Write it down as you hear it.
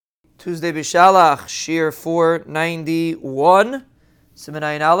Tuesday Bishalach, Shiur 491,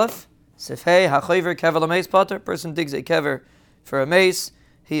 Siman Aleph, Sifhei, HaChover Kever L'Meis Potter. Person digs a kever for a mace,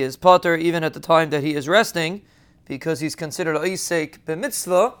 he is potter even at the time that he is resting, because he's considered Isek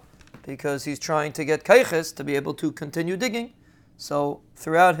b'mitzvah, because he's trying to get kaiches to be able to continue digging. So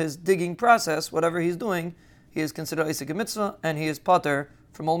throughout his digging process, whatever he's doing, he is considered Isek b'mitzvah, and he is potter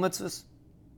from all mitzvahs.